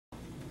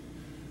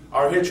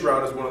Our hitch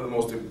route is one of the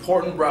most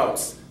important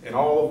routes in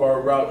all of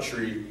our route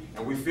tree,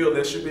 and we feel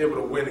they should be able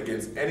to win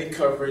against any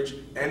coverage,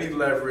 any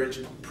leverage,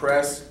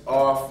 press,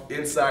 off,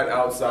 inside,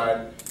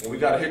 outside. When we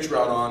got a hitch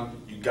route on,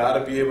 you got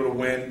to be able to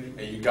win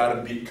and you got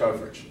to beat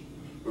coverage.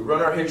 We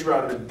run our hitch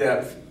route at a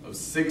depth of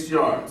 6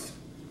 yards.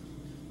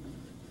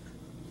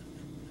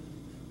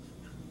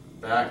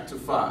 Back to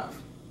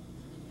 5.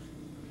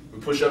 We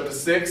push up to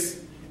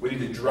 6. We need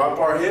to drop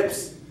our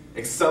hips,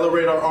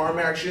 accelerate our arm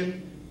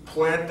action,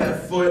 plant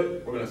that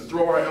foot. We're going to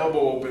throw our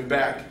elbow open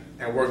back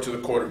and work to the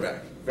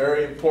quarterback.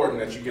 Very important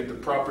that you get the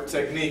proper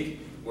technique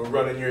when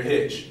running your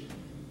hitch.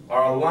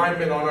 Our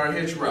alignment on our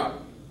hitch route.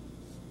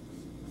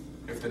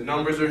 If the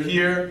numbers are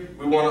here,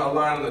 we want to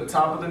align on the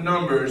top of the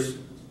numbers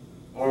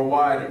or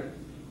wider.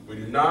 We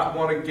do not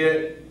want to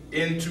get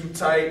in too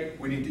tight.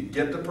 We need to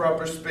get the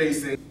proper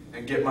spacing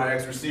and get my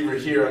X receiver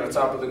here on the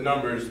top of the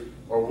numbers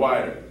or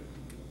wider.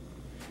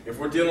 If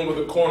we're dealing with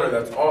a corner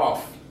that's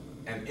off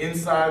and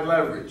inside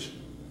leverage,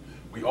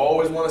 we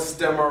always want to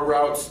stem our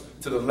routes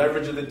to the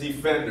leverage of the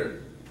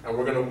defender. And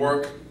we're going to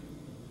work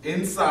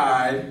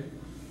inside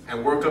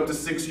and work up to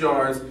 6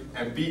 yards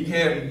and beat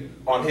him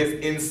on his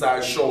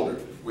inside shoulder.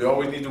 We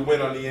always need to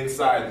win on the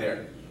inside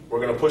there. We're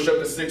going to push up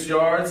to 6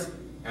 yards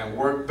and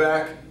work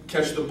back,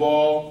 catch the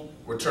ball.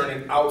 We're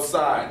turning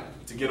outside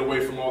to get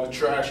away from all the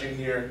trash in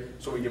here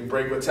so we can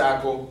break the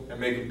tackle and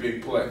make a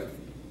big play.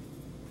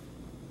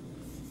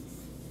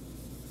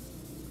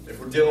 If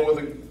we're dealing with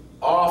an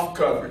off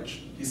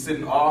coverage, he's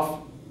sitting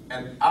off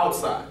and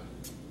outside.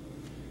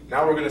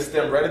 Now we're going to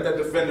stem right at that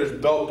defender's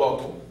belt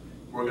buckle.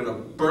 We're going to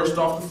burst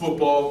off the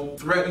football,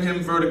 threaten him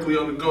vertically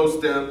on the go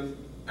stem,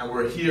 and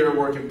we're here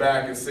working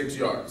back at 6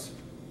 yards.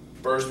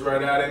 Burst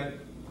right at him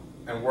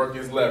and work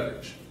his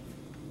leverage.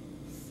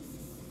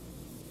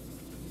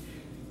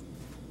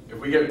 If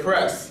we get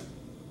pressed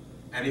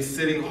and he's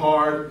sitting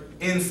hard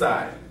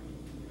inside,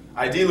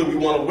 ideally we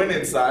want to win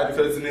inside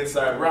because it's an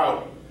inside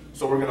route,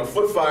 so we're going to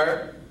foot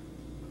fire.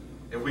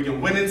 If we can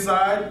win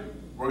inside,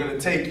 we're going to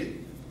take it.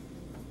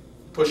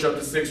 Push up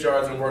to 6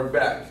 yards and work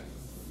back.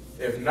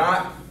 If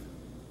not,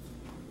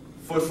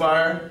 foot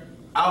fire,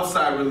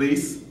 outside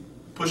release,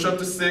 push up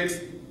to 6,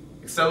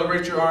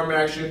 accelerate your arm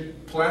action,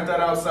 plant that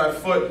outside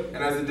foot, and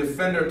as the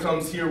defender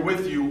comes here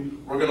with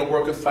you, we're going to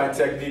work a slide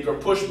technique or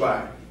push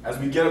by. As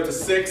we get up to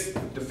 6,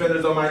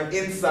 defender's on my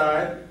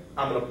inside,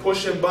 I'm going to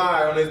push him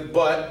by on his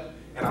butt,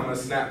 and I'm going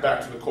to snap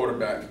back to the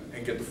quarterback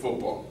and get the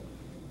football.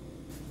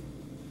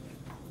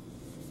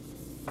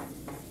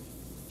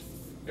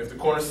 If the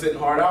corner's sitting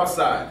hard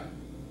outside,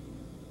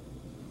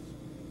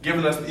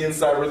 giving us the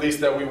inside release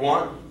that we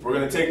want, we're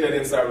going to take that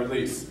inside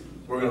release.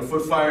 We're going to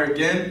foot fire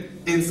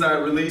again, inside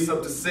release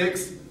up to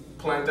 6,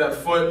 plant that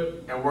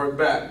foot, and work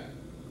back.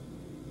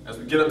 As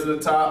we get up to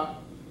the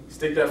top,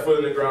 stick that foot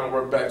in the ground and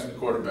work back to the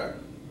quarterback.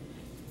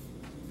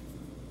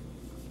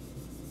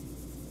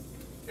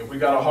 If we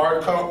got a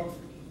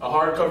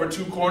hard cover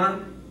 2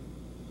 corner,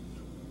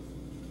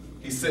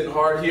 he's sitting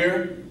hard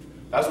here,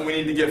 that's when we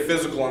need to get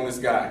physical on this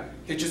guy.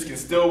 Hitches can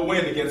still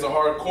win against a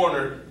hard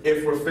corner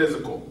if we're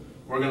physical.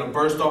 We're going to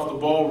burst off the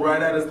ball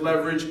right at his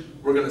leverage.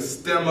 We're going to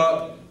stem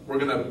up. We're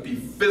going to be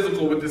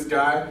physical with this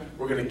guy.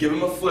 We're going to give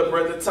him a flipper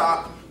at the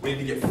top. We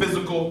need to get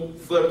physical,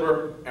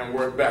 flipper, and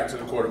work back to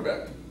the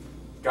quarterback.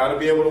 Got to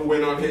be able to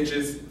win on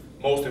hitches.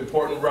 Most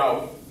important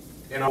route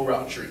in our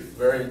route tree.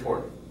 Very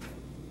important.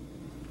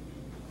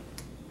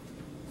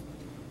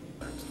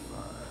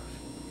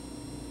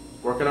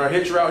 Working our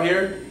hitch route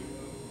here.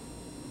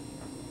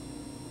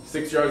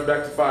 6 yards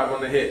back to 5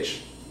 on the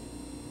hitch.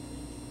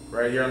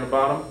 Right here on the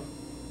bottom.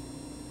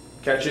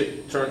 Catch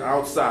it, turn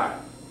outside.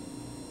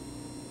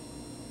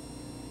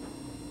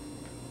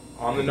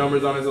 On the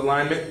numbers on his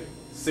alignment,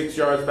 6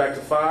 yards back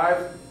to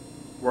 5.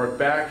 Work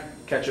back,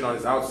 catch it on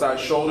his outside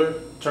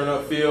shoulder, turn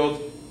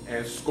upfield,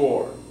 and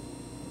score.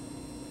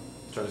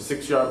 Turn a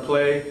 6-yard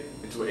play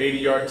into an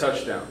 80-yard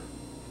touchdown.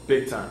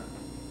 Big time.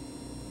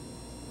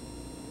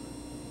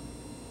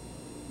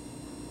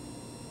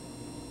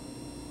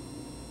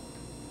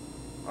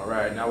 All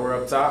right, now we're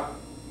up top.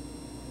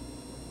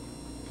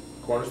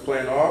 Corner's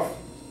playing off.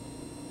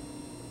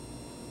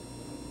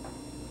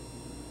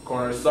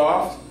 Corner is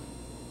soft.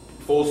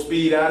 Full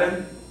speed at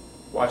him.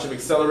 Watch him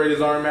accelerate his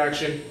arm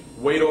action,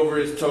 weight over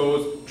his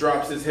toes,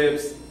 drops his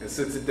hips, and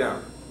sits it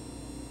down.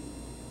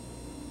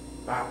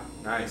 Wow,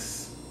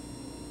 nice.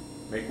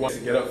 Make one to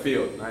get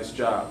upfield. Nice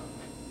job.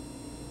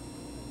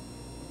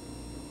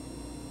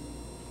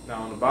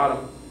 Now on the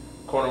bottom,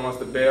 corner wants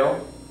to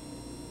bail.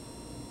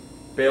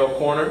 Bail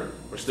corner.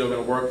 We're still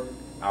going to work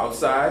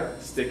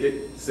outside, stick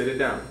it, sit it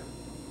down.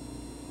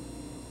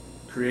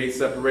 Create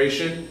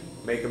separation,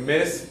 make a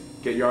miss,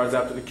 get yards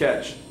after the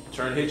catch.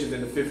 Turn hitches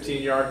into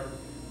 15-yard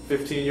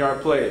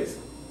plays.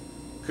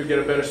 Could get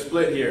a better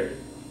split here,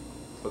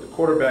 but the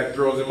quarterback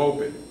throws him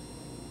open.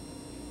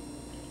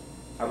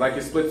 I'd like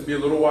his split to be a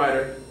little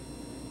wider,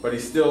 but he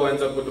still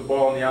ends up with the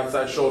ball on the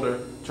outside shoulder,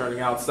 turning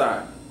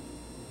outside.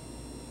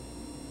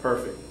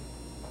 Perfect.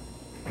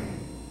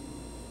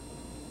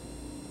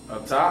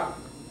 Up top,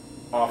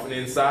 Off and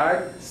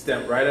inside,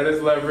 step right at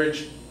his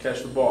leverage,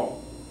 catch the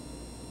ball.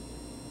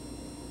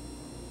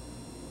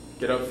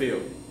 Get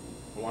upfield.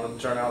 I want him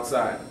to turn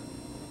outside.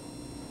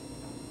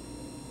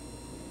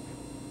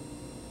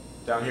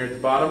 Down here at the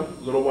bottom,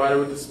 a little wider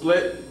with the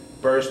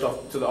split, burst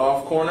off to the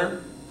off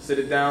corner, sit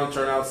it down,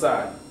 turn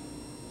outside.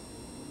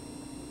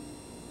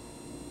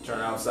 Turn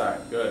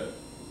outside, good.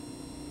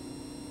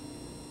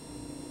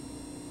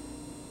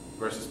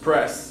 Versus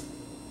press.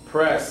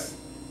 Press.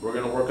 We're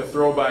going to work a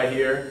throw by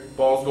here.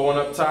 Ball's going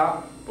up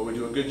top, but we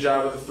do a good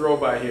job of the throw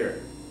by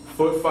here.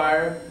 Foot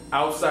fire,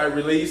 outside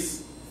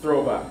release,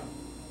 throw by.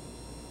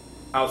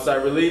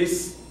 Outside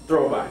release,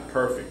 throw by.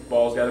 Perfect.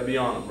 Ball's got to be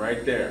on him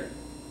right there.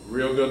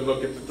 Real good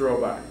look at the throw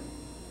by.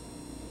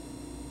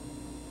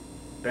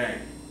 Bang.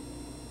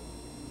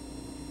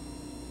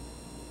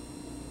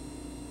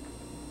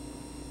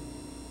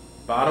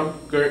 Bottom,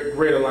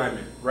 great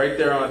alignment. Right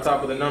there on the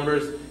top of the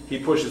numbers, he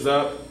pushes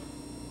up.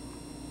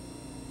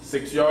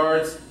 6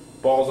 yards,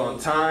 ball's on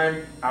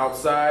time,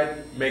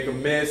 outside, make a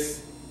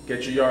miss,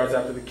 get your yards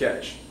after the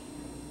catch.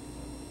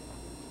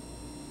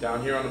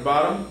 Down here on the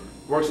bottom,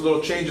 works a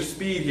little change of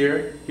speed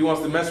here. He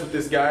wants to mess with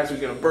this guy, so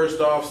he's going to burst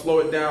off, slow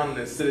it down, and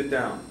then sit it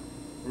down.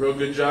 Real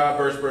good job,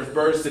 burst, burst,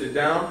 burst, sit it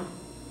down,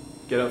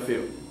 get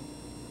upfield.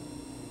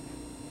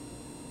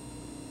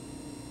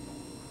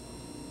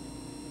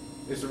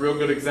 It's a real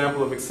good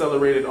example of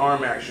accelerated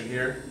arm action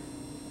here.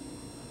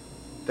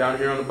 Down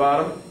here on the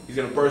bottom, he's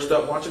going to burst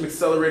up. Watch him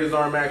accelerate his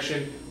arm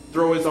action,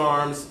 throw his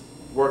arms,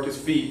 work his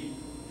feet.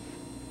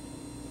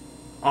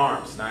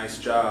 Arms, nice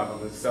job on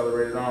the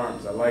accelerated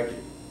arms. I like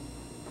it.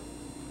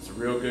 It's a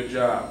real good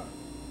job.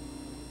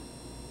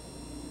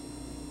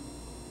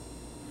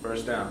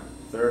 First down,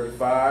 3rd and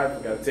 5.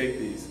 We've got to take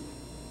these.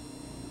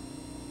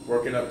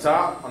 Working up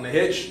top on the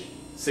hitch,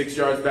 6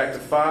 yards back to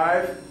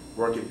 5.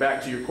 Work it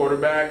back to your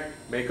quarterback.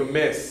 Make a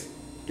miss.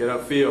 Get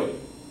upfield.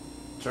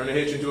 Turn the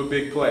hitch into a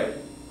big play.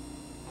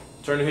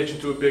 Turn the hitch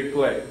into a big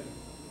play.